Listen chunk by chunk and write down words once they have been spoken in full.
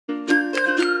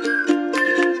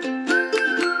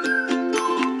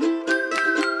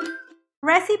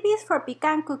Recipes for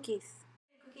pecan cookies.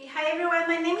 Hi everyone,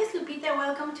 my name is Lupita.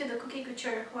 Welcome to the Cookie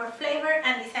Couture, where flavor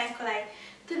and design collide.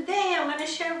 Today I'm going to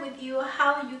share with you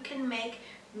how you can make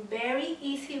very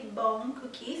easy bone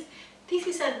cookies. This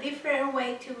is a different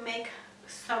way to make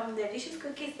some delicious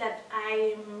cookies that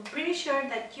I'm pretty sure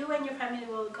that you and your family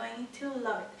will going to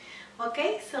love it.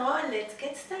 Okay, so let's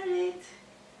get started.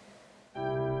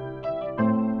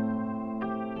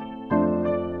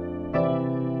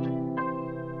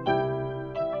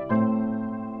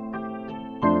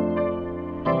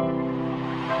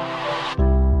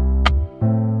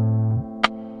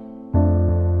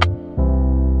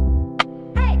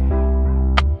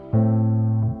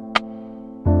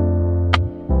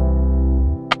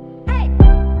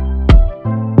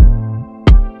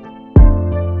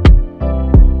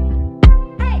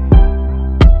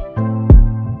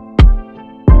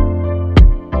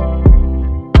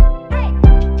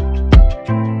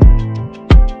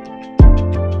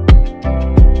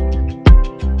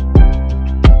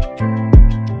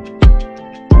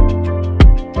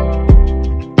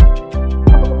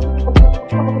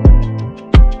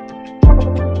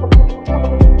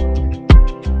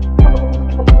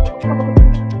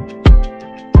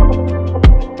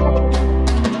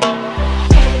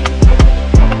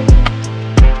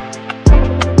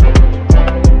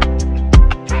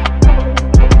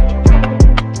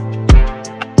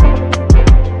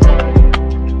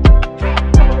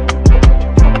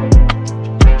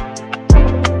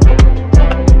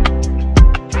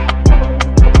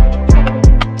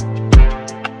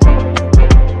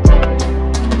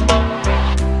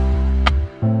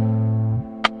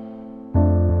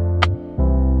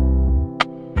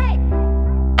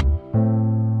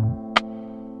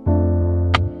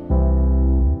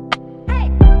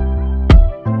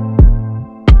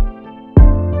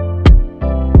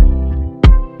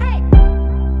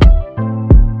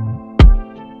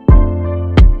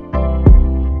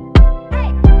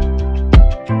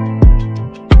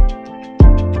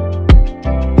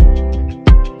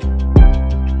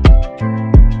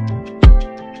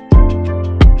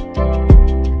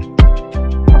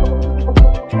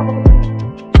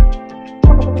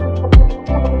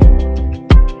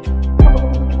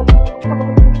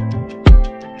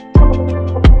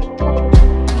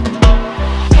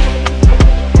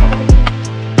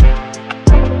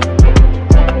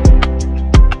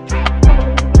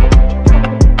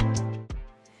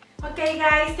 Okay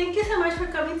guys, thank you so much for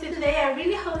coming to today. I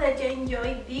really hope that you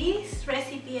enjoyed this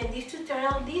recipe and this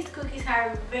tutorial. These cookies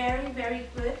are very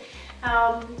good.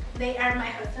 They are my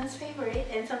husband's favorite,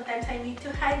 and sometimes I need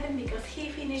to hide them because he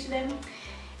finished them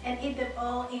and eat them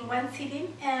all in one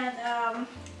sitting. And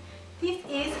this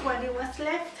is what it was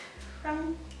left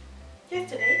from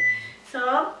yesterday,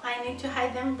 so I need to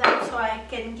hide them down so I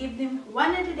can give them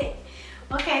one at a day.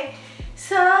 Okay,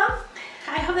 so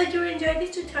I hope that you enjoyed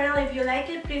this tutorial. If you like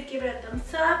it, please give it a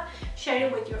thumbs up, share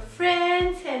it with your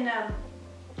friends, and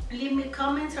leave me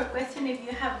comments or questions if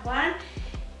you have one,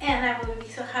 and I will be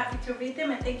so happy to read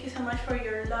them. And thank you so much for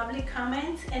your lovely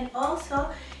comments. And also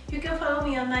you can follow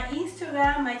me on my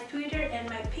Instagram, my Twitter, and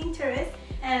my Pinterest.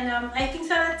 And I think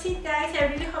so that's it guys. I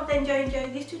really hope that you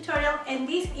enjoyed this tutorial, and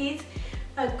this is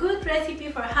a good recipe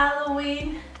for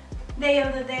Halloween, Day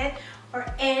of the Dead, or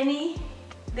any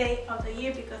day of the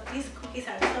year, because these cookies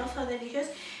are so delicious.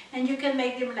 And you can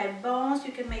make them like bones,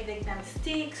 you can make them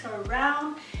sticks or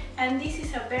round, and this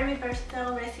is a very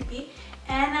versatile recipe,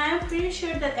 and I'm pretty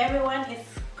sure that everyone is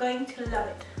going to love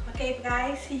it. Okay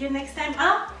guys, see you next time.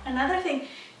 Oh, another thing,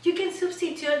 you can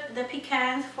substitute the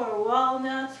pecans for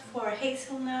walnuts, for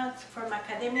hazelnuts, for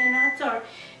macadamia nuts, or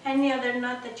any other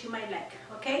nut that you might like.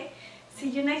 Okay, see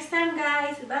you next time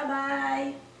guys. Bye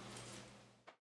bye.